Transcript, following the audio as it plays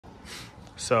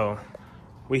So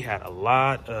we had a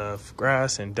lot of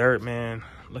grass and dirt, man.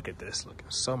 Look at this, looking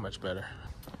so much better.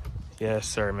 Yes,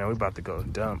 sir, man. We about to go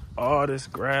dump all this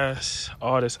grass,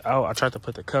 all this out. I tried to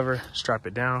put the cover, strap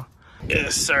it down.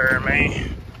 Yes, sir,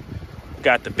 man.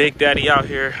 Got the Big Daddy out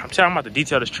here. I'm telling you, I'm about to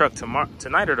detail this truck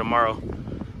tonight or tomorrow.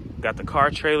 Got the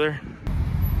car trailer.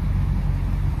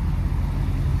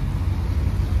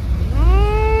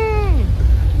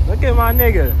 Look at my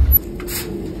nigga.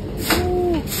 Ooh.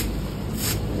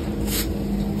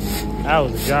 That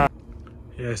was a job.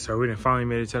 Yes, sir. We done finally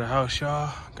made it to the house,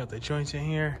 y'all. Got the joints in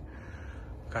here.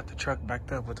 Got the truck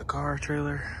backed up with the car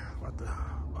trailer. About to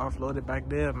offload it back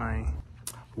there, man.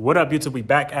 What up, YouTube? We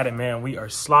back at it, man. We are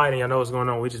sliding. Y'all know what's going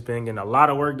on. We just been getting a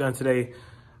lot of work done today.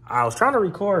 I was trying to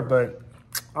record, but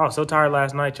I was so tired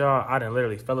last night, y'all. I done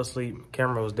literally fell asleep.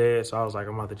 Camera was dead, so I was like,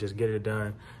 I'm about to just get it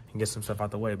done and get some stuff out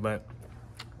the way. But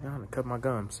yeah, I'm gonna cut my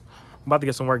gums. I'm about to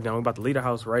get some work done. We're about to leave the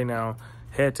house right now.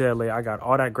 Head to LA. I got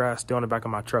all that grass still in the back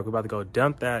of my truck. We're about to go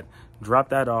dump that, drop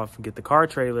that off, get the car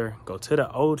trailer, go to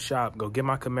the old shop, go get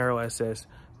my Camaro SS,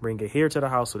 bring it here to the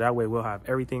house, so that way we'll have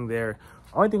everything there.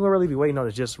 Only thing we'll really be waiting on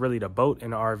is just really the boat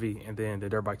and the RV and then the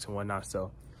dirt bikes and whatnot.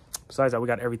 So besides that, we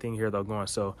got everything here though going.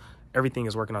 So everything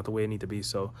is working out the way it need to be.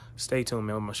 So stay tuned,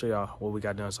 man. I'm gonna show y'all what we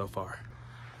got done so far.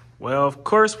 Well, of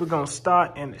course, we're gonna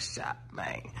start in the shop,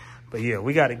 man. But yeah,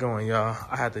 we got it going, y'all.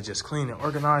 I had to just clean and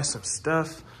organize some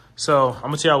stuff. So I'm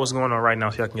gonna tell y'all what's going on right now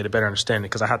so y'all can get a better understanding,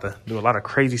 because I had to do a lot of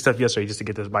crazy stuff yesterday just to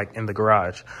get this bike in the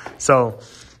garage. So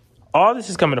all this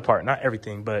is coming apart, not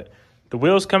everything, but the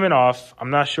wheels coming off. I'm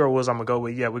not sure what wheels I'm gonna go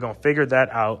with yet. We're gonna figure that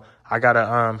out. I gotta,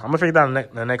 I'm gonna figure that out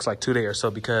in the next like 2 days or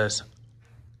so, because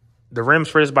the rims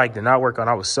for this bike did not work on.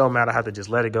 I was so mad I had to just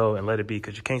let it go and let it be,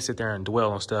 because you can't sit there and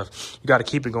dwell on stuff. You gotta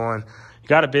keep it going. You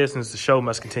got a business, the show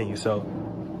must continue. So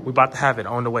we about to have it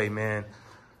on the way, man.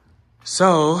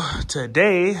 So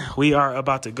today we are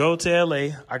about to go to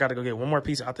LA. I got to go get one more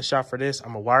piece out the shop for this.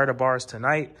 I'm going to wire the bars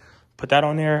tonight, put that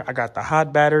on there. I got the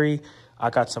hot battery. I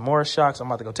got some more shocks. I'm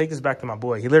about to go take this back to my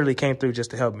boy. He literally came through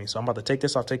just to help me. So I'm about to take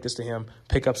this off, take this to him,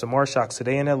 pick up some more shocks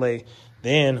today in LA.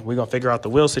 Then we're going to figure out the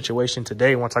wheel situation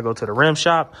today once I go to the rim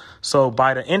shop. So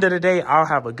by the end of the day, I'll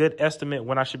have a good estimate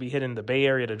when I should be hitting the Bay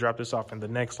Area to drop this off in the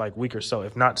next like week or so,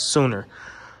 if not sooner.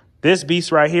 This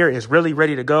beast right here is really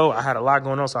ready to go. I had a lot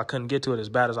going on, so I couldn't get to it as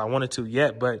bad as I wanted to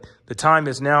yet. But the time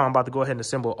is now. I'm about to go ahead and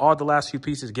assemble all the last few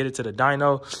pieces, get it to the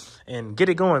dyno, and get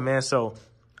it going, man. So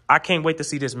I can't wait to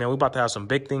see this, man. We're about to have some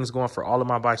big things going for all of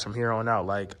my bikes from here on out.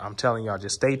 Like, I'm telling y'all,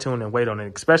 just stay tuned and wait on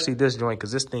it, especially this joint,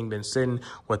 because this thing been sitting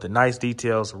with the nice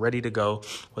details, ready to go,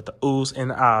 with the oohs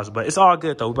and the ahs. But it's all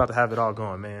good, though. We're about to have it all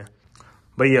going, man.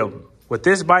 But, yeah, with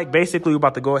this bike, basically, we're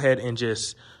about to go ahead and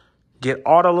just get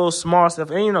all the little small stuff.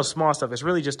 And you know, small stuff, it's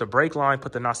really just a brake line,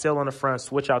 put the nacelle on the front,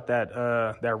 switch out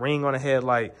that ring on the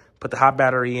headlight, put the hot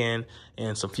battery in,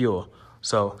 and some fuel.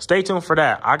 So stay tuned for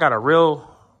that. I got a real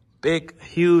big,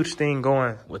 huge thing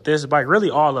going with this bike,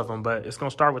 really all of them, but it's going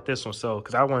to start with this one. So,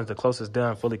 because that one's the closest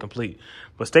done, fully complete.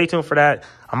 But stay tuned for that.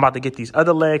 I'm about to get these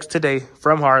other legs today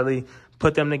from Harley,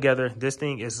 put them together. This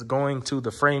thing is going to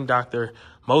the frame doctor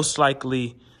most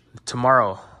likely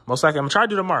tomorrow. Most likely, I'm going to try to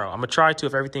do tomorrow. I'm going to try to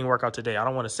if everything work out today. I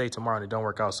don't want to say tomorrow and it don't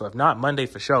work out. So if not, Monday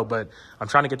for sure. But I'm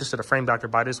trying to get this to the frame doctor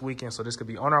by this weekend, so this could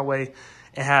be on our way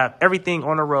and have everything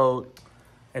on the road.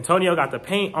 Antonio got the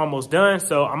paint almost done,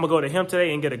 so I'm going to go to him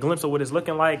today and get a glimpse of what it's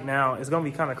looking like. Now, it's going to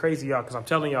be kind of crazy, y'all, because I'm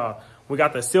telling y'all, we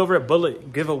got the silver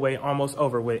bullet giveaway almost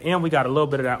over with. And we got a little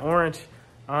bit of that orange.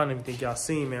 I don't even think y'all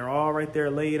seen, man. All right there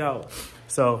laid out.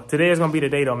 So today is going to be the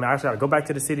day, though, man. I just got to go back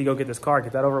to the city, go get this car,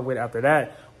 get that over with. After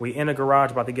that, we in the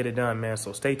garage about to get it done, man.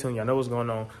 So stay tuned. Y'all know what's going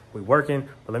on. We working.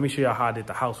 But let me show y'all how I did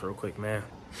the house real quick, man.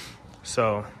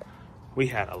 So we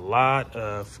had a lot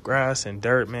of grass and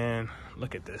dirt, man.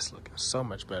 Look at this. Looking so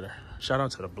much better. Shout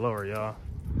out to the blower, y'all.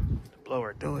 The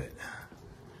blower do it.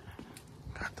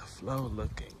 Got the flow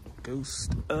looking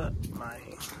goosed up,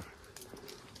 man.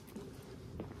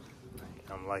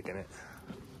 I'm liking it.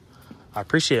 I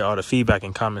appreciate all the feedback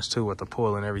and comments too with the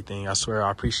pool and everything. I swear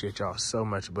I appreciate y'all so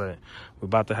much, but we're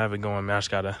about to have it going, man. I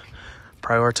just gotta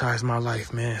prioritize my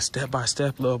life, man. Step by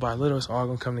step, little by little, it's all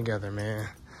gonna come together, man.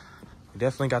 We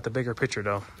definitely got the bigger picture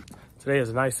though. Today is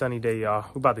a nice sunny day, y'all.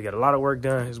 We're about to get a lot of work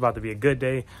done. It's about to be a good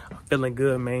day. I'm feeling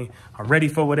good, man. I'm ready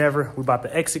for whatever. We're about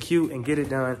to execute and get it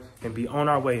done and be on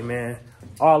our way, man.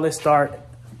 All let's start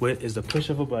with is the push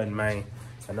of a button, man.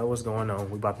 I know what's going on.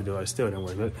 We're about to do it. It still didn't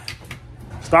work. Look.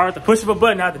 Start with the push of a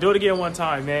button. I have to do it again one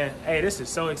time, man. Hey, this is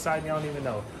so exciting. I don't even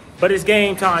know. But it's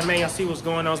game time, man. Y'all see what's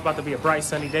going on. It's about to be a bright,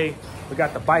 sunny day. We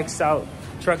got the bikes out,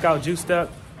 truck out, juiced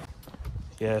up.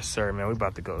 Yes, sir, man. We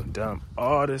about to go dump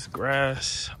all this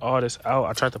grass, all this out.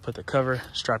 I tried to put the cover,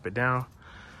 strap it down.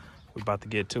 We about to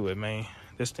get to it, man.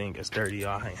 This thing is dirty,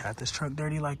 y'all. I ain't had this truck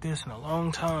dirty like this in a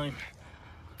long time.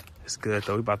 It's good,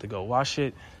 though. We about to go wash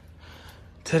it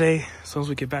today as soon as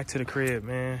we get back to the crib,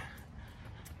 man.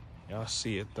 Y'all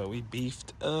see it, though. We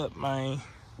beefed up, man.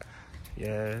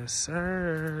 Yes,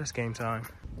 sir. It's game time.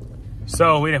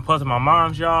 So we done pulled to my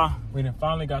mom's, y'all. We done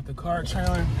finally got the car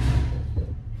trailer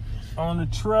on the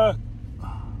truck.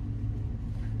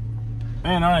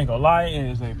 Man, I ain't gonna lie,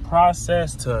 it is a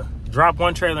process to drop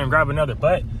one trailer and grab another,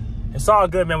 but it's all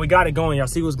good, man. We got it going. Y'all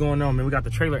see what's going on, man. We got the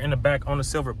trailer in the back on the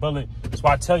Silver Bullet. That's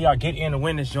why I tell y'all, get in to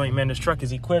win this joint, man. This truck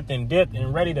is equipped and dipped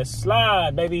and ready to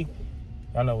slide, baby.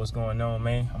 Y'all know what's going on,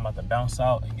 man. I'm about to bounce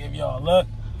out and give y'all a look.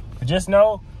 But just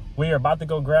know, we are about to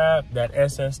go grab that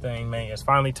SS thing, man. It's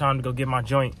finally time to go get my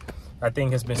joint. That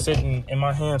thing has been sitting in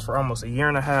my hands for almost a year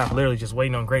and a half, literally just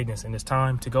waiting on greatness, and it's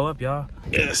time to go up, y'all.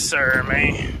 Yes, sir,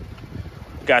 man.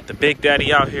 Got the Big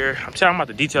Daddy out here. I'm telling you, I'm about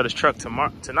to detail this truck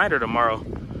tonight or tomorrow.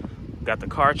 Got the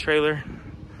car trailer.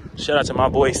 Shout out to my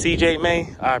boy CJ,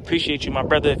 man. I appreciate you, my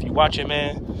brother, if you watching,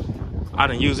 man. I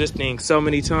done used this thing so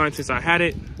many times since I had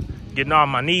it. Getting all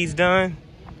my needs done.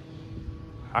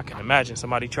 I can imagine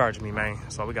somebody charging me, man.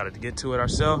 So we got to get to it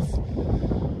ourselves.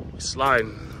 We're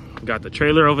sliding. We got the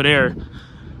trailer over there.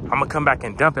 I'm going to come back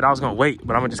and dump it. I was going to wait,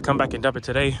 but I'm going to just come back and dump it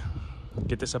today.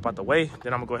 Get this up out the way.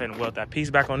 Then I'm going to go ahead and weld that piece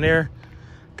back on there.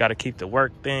 Got to keep the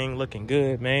work thing looking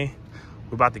good, man.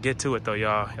 We're about to get to it, though,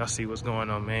 y'all. Y'all see what's going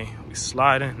on, man. We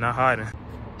sliding, not hiding.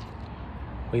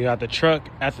 We got the truck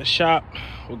at the shop.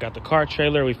 We got the car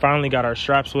trailer. We finally got our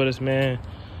straps with us, man.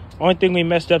 Only thing we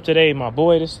messed up today, my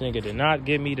boy, this nigga did not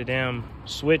give me the damn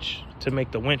switch to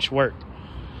make the winch work.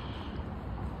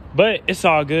 But it's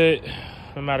all good.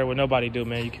 No matter what nobody do,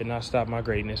 man, you cannot stop my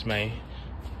greatness, man.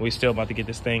 We still about to get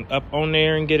this thing up on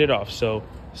there and get it off. So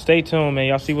stay tuned, man.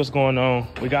 Y'all see what's going on.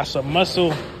 We got some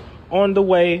muscle on the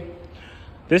way.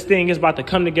 This thing is about to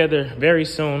come together very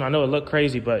soon. I know it look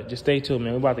crazy, but just stay tuned,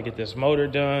 man. We about to get this motor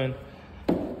done.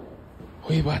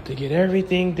 We about to get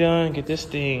everything done. Get this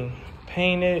thing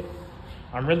painted.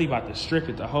 I'm really about to strip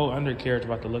it. The whole undercarriage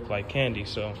about to look like candy.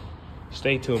 So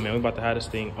stay tuned, man. We about to have this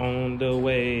thing on the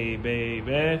way,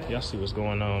 baby. Y'all see what's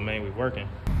going on, man. We working.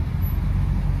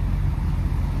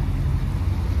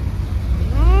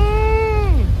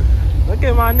 Look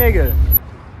at my nigga.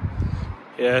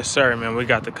 Yes, sir, man. We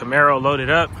got the Camaro loaded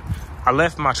up. I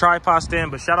left my tripod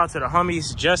stand, but shout out to the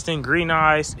homies, Justin, Green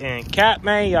Eyes, and Cap,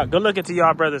 man. Y'all, good looking to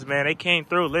y'all brothers, man. They came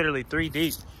through literally 3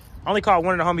 deep. I only called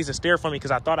one of the homies to steer for me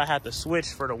because I thought I had the switch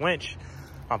for the winch.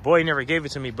 My boy never gave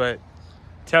it to me, but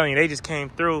I'm telling you, they just came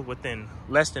through within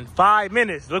less than 5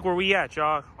 minutes. Look where we at,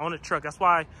 y'all, on the truck. That's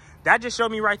why that just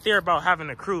showed me right there about having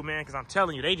a crew, man, because I'm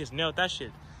telling you, they just nailed that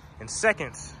shit in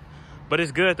seconds. But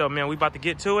it's good, though, man. We about to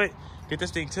get to it, get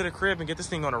this thing to the crib, and get this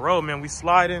thing on the road, man. We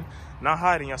sliding, not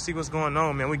hiding. Y'all see what's going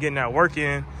on, man. We getting that work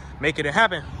in, making it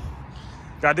happen.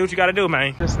 Gotta do what you gotta do,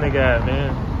 man. This nigga at,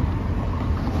 man.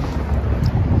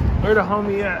 Where the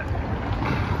homie at?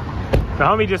 The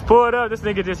homie just pulled up. This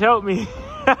nigga just helped me.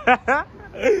 I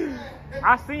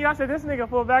seen you. I said, this nigga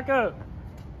pull back up.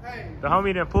 Hey. The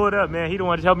homie done pulled up, man. He the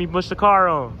one to help me push the car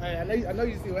on. Hey, I know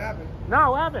you see what happened.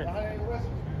 No, what happened?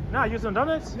 Nah, you some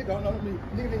donuts?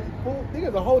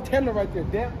 Nigga, the whole tender right there.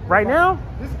 Damn. Right now?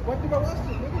 This what thing about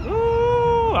nigga?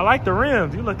 Ooh, I like the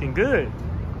rims. You looking good.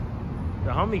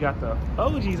 The homie got the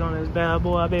OGs on his bad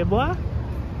boy, baby boy.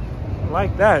 I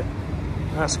like that.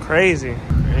 That's crazy.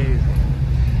 Crazy.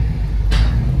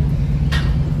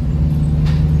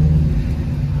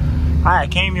 I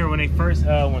came here when they first,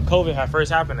 when COVID had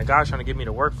first happened. The guy was trying to get me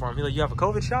to work for him. He like, you have a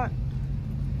COVID shot?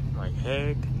 I'm like,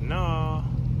 heck no.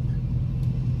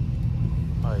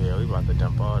 Oh yeah, we about to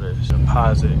dump all this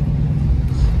deposit.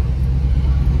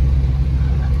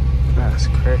 That's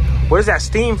crazy. What is that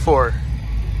steam for?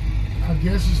 I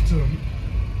guess it's to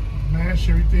mash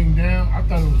everything down. I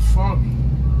thought it was foggy.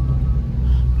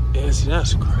 Yes,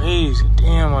 that's crazy.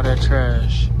 Damn, all that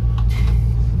trash.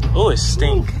 Oh, it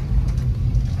stink. Ooh.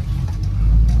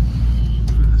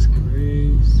 That's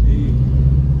crazy.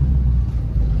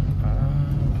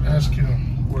 Ask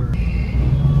him where.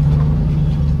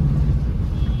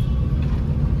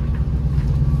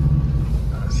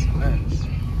 That's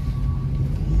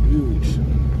huge.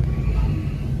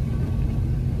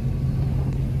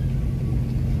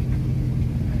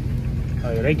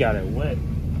 Oh yeah, they got it wet.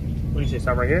 What do you say,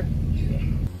 stop right here? Yeah.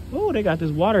 Oh, they got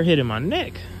this water hitting my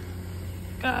neck.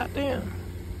 God damn.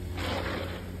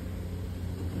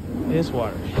 This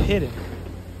water hitting.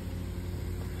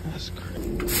 That's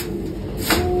crazy.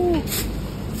 Ooh.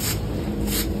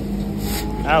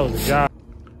 That was a job.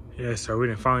 Yeah, so we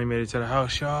done finally made it to the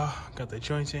house, y'all. Got the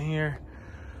joints in here.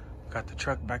 Got the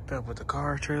truck backed up with the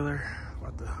car trailer.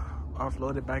 About to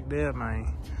offload it back there,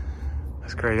 man.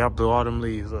 That's crazy. I blew all them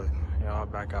leaves. Look, y'all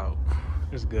back out.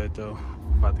 It's good though.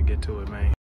 About to get to it,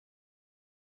 man.